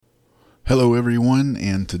Hello everyone,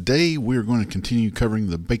 and today we're going to continue covering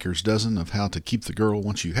the baker's dozen of how to keep the girl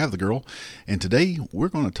once you have the girl. And today we're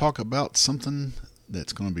going to talk about something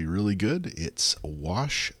that's going to be really good. It's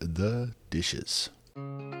wash the dishes.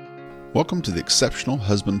 Welcome to the Exceptional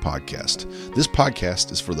Husband Podcast. This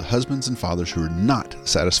podcast is for the husbands and fathers who are not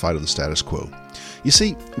satisfied with the status quo. You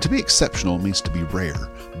see, to be exceptional means to be rare,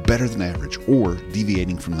 better than average, or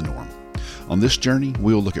deviating from the norm. On this journey,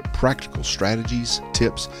 we will look at practical strategies,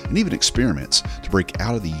 tips, and even experiments to break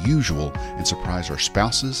out of the usual and surprise our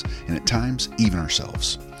spouses and at times even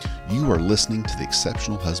ourselves. You are listening to the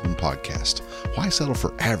Exceptional Husband Podcast. Why settle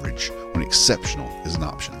for average when exceptional is an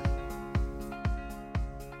option?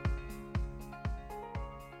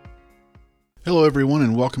 Hello everyone,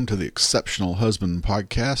 and welcome to the Exceptional Husband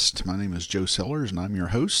Podcast. My name is Joe Sellers and I'm your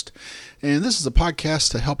host. And this is a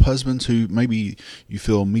podcast to help husbands who maybe you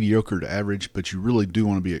feel mediocre to average, but you really do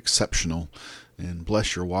want to be exceptional and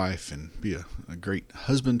bless your wife and be a great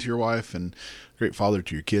husband to your wife and a great father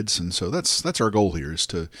to your kids. And so that's our goal here, is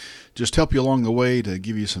to just help you along the way, to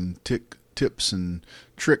give you some tips and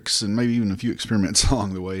tricks and maybe even a few experiments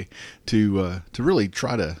along the way to really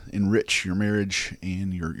try to enrich your marriage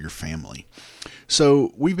and your family.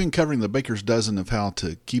 So we've been covering the baker's dozen of how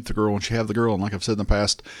to keep the girl once you have the girl. And like I've said in the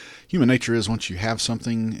past, human nature is once you have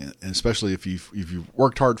something, and especially if you've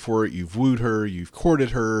worked hard for it, you've wooed her, you've courted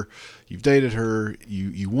her, you've dated her,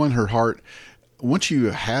 you won her heart. Once you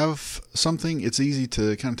have something, it's easy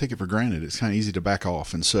to kind of take it for granted. It's kind of easy to back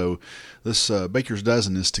off. And so this baker's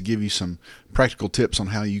dozen is to give you some practical tips on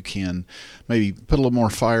how you can maybe put a little more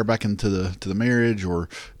fire back into the marriage, or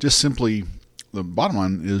just simply, the bottom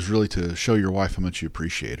line is really to show your wife how much you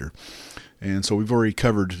appreciate her. And so we've already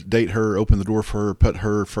covered date her, open the door for her, put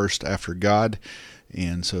her first after God.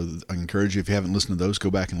 And so I encourage you, if you haven't listened to those, go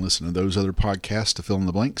back and listen to those other podcasts to fill in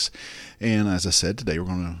the blanks. And as I said, today we're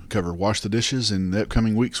going to cover wash the dishes. In the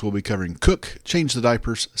upcoming weeks, we'll be covering cook, change the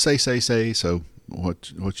diapers, say. So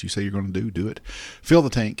what you say you're going to do it. Fill the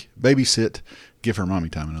tank, babysit, give her mommy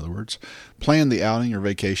time, in other words. Plan the outing or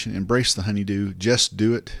vacation, embrace the honeydew, just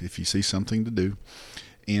do it if you see something to do,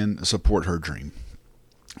 and support her dream.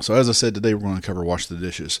 So as I said, today we're going to cover wash the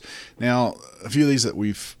dishes. Now, a few of these that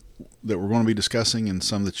we're going to be discussing, and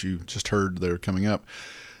some that you just heard that are coming up.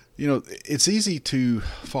 You know, it's easy to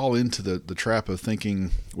fall into the trap of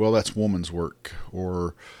thinking, well, that's woman's work,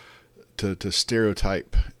 or to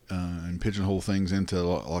stereotype and pigeonhole things into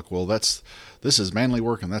like, well, this is manly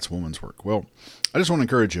work and that's woman's work. Well, I just want to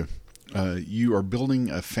encourage you. You are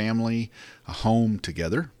building a family, a home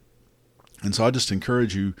together. And so I just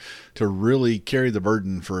encourage you to really carry the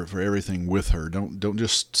burden for everything with her. Don't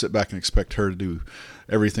just sit back and expect her to do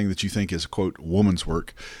everything that you think is, quote, woman's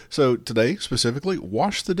work. So today, specifically,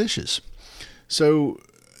 wash the dishes. So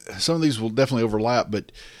some of these will definitely overlap,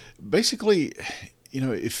 but basically, you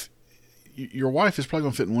know, if your wife is probably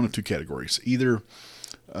going to fit in one of two categories. Either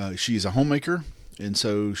she's a homemaker, and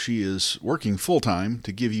so she is working full-time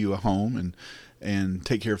to give you a home and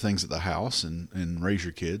take care of things at the house and raise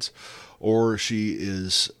your kids. Or she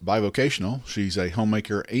is bivocational. She's a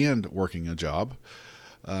homemaker and working a job.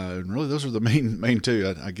 And really, those are the main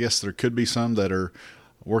two. I guess there could be some that are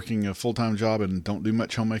working a full-time job and don't do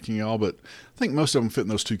much homemaking at all, but I think most of them fit in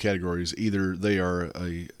those two categories. Either they are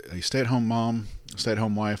a stay-at-home mom,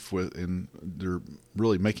 stay-at-home wife, and they're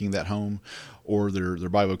really making that home, or they're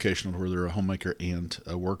bivocational, where they're a homemaker and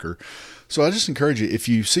a worker. So I just encourage you, if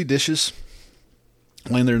you see dishes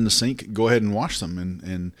laying there in the sink, go ahead and wash them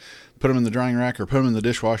and put them in the drying rack or put them in the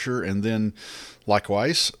dishwasher. And then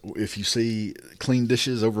likewise, if you see clean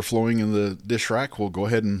dishes overflowing in the dish rack, well, go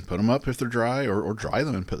ahead and put them up if they're dry, or dry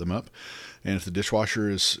them and put them up. And if the dishwasher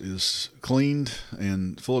is cleaned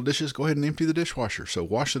and full of dishes, go ahead and empty the dishwasher. So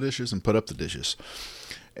wash the dishes and put up the dishes.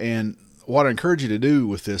 And what I encourage you to do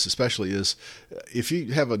with this especially is, if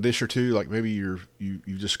you have a dish or two, like maybe you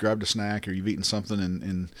just grabbed a snack or you've eaten something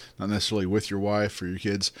and not necessarily with your wife or your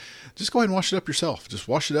kids, just go ahead and wash it up yourself. Just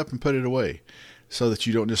wash it up and put it away, so that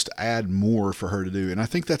you don't just add more for her to do. And I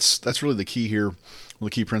think that's really the key here. One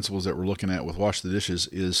of the key principles that we're looking at with wash the dishes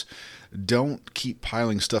is, don't keep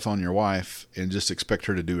piling stuff on your wife and just expect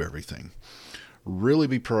her to do everything. Really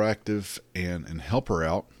be proactive and help her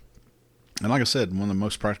out. And like I said, one of the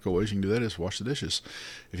most practical ways you can do that is wash the dishes.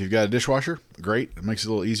 If you've got a dishwasher, great. It makes it a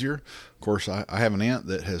little easier. Of course, I have an aunt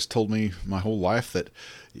that has told me my whole life that,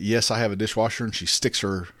 yes, I have a dishwasher, and she sticks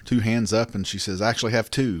her two hands up and she says, I actually have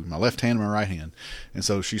two, my left hand and my right hand. And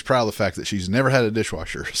so she's proud of the fact that she's never had a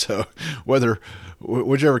dishwasher. So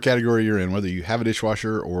whichever category you're in, whether you have a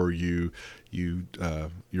dishwasher or your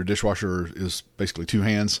dishwasher is basically two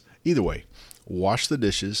hands, either way, wash the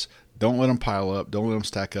dishes. Don't let them pile up. Don't let them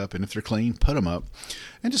stack up. And if they're clean, put them up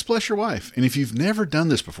and just bless your wife. And if you've never done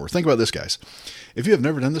this before, think about this, guys. If you have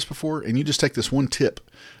never done this before and you just take this one tip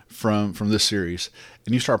from this series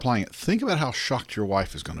and you start applying it, think about how shocked your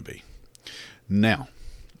wife is going to be. Now,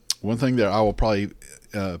 one thing that I will probably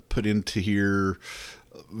put into here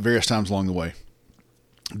various times along the way,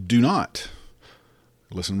 do not,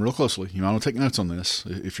 listen real closely, you might want to take notes on this.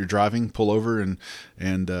 If you're driving, pull over and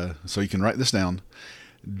so you can write this down.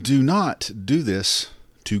 Do not do this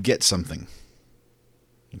to get something.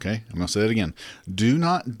 Okay, I'm going to say that again. Do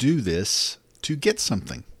not do this to get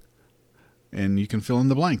something. And you can fill in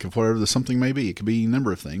the blank of whatever the something may be. It could be a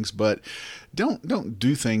number of things, but don't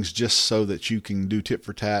do things just so that you can do tit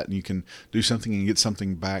for tat and you can do something and get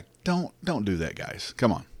something back. Don't do that, guys.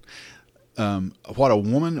 Come on. What a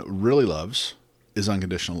woman really loves is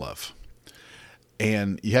unconditional love.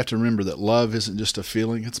 And you have to remember that love isn't just a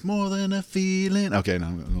feeling. It's more than a feeling. Okay, no,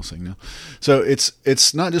 I'm going to sing now. So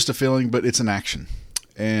it's not just a feeling, but it's an action.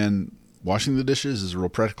 And washing the dishes is a real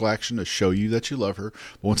practical action to show you that you love her.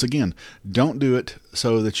 But once again, don't do it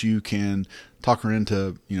so that you can talk her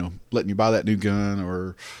into, letting you buy that new gun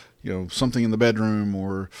or, something in the bedroom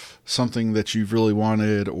or something that you've really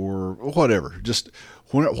wanted or whatever. Just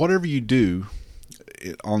whatever you do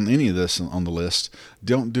on any of this on the list,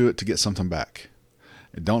 don't do it to get something back.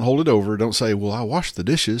 Don't hold it over. Don't say, well, I washed the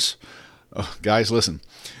dishes. Guys, listen,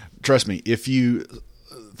 trust me, if you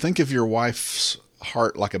think of your wife's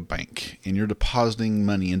heart like a bank and you're depositing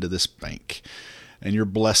money into this bank and you're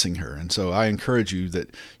blessing her. And so I encourage you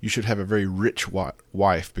that you should have a very rich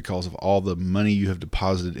wife because of all the money you have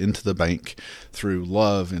deposited into the bank through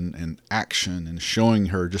love and action and showing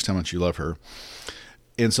her just how much you love her.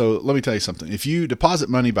 And so let me tell you something. If you deposit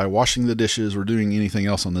money by washing the dishes or doing anything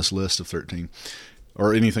else on this list of 13,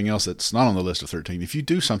 or anything else that's not on the list of 13, if you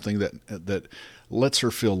do something that lets her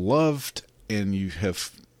feel loved and you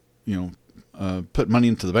have, put money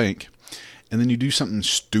into the bank, and then you do something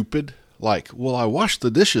stupid like, well, I washed the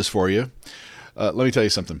dishes for you. Let me tell you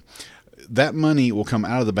something. That money will come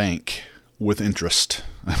out of the bank with interest.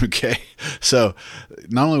 Okay. So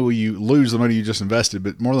not only will you lose the money you just invested,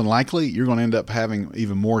 but more than likely you're going to end up having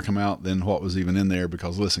even more come out than what was even in there.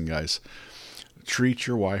 Because listen, guys, treat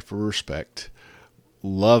your wife with respect.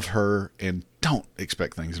 Love her and don't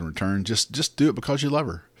expect things in return. Just do it because you love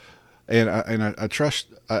her. And I trust,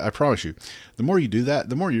 I promise you, the more you do that,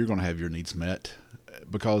 the more you're going to have your needs met,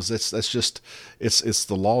 because that's just, it's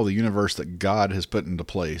the law of the universe that God has put into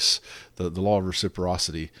place, the law of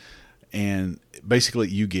reciprocity. And basically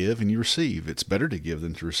you give and you receive. It's better to give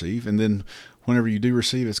than to receive. And then whenever you do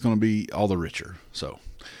receive, it's going to be all the richer. So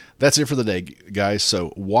that's it for the day, guys.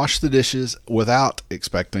 So wash the dishes without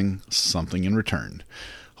expecting something in return.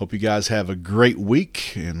 Hope you guys have a great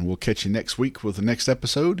week, and we'll catch you next week with the next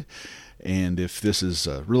episode. And if this has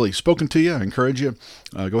really spoken to you, I encourage you,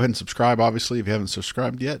 go ahead and subscribe, obviously, if you haven't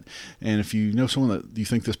subscribed yet. And if you know someone that you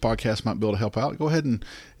think this podcast might be able to help out, go ahead and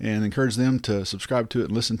encourage them to subscribe to it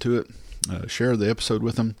and listen to it. Share the episode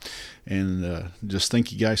with them. And just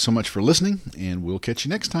thank you guys so much for listening, and we'll catch you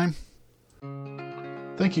next time.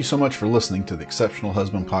 Thank you so much for listening to the Exceptional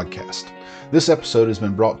Husband Podcast. This episode has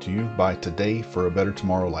been brought to you by Today for a Better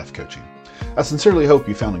Tomorrow Life Coaching. I sincerely hope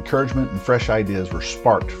you found encouragement and fresh ideas were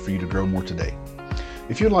sparked for you to grow more today.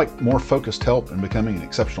 If you'd like more focused help in becoming an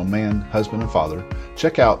exceptional man, husband, and father,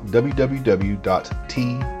 check out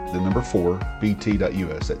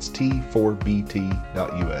www.t4bt.us. That's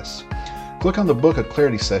t4bt.us. Click on the Book a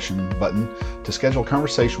Clarity Session button to schedule a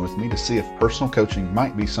conversation with me to see if personal coaching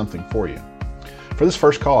might be something for you. For this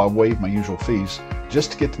first call, I'll waive my usual fees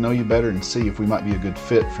just to get to know you better and see if we might be a good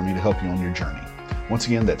fit for me to help you on your journey. Once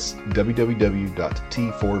again, that's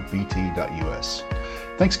www.t4bt.us.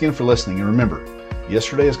 Thanks again for listening, and remember,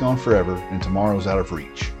 yesterday is gone forever and tomorrow is out of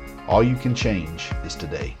reach. All you can change is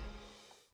today.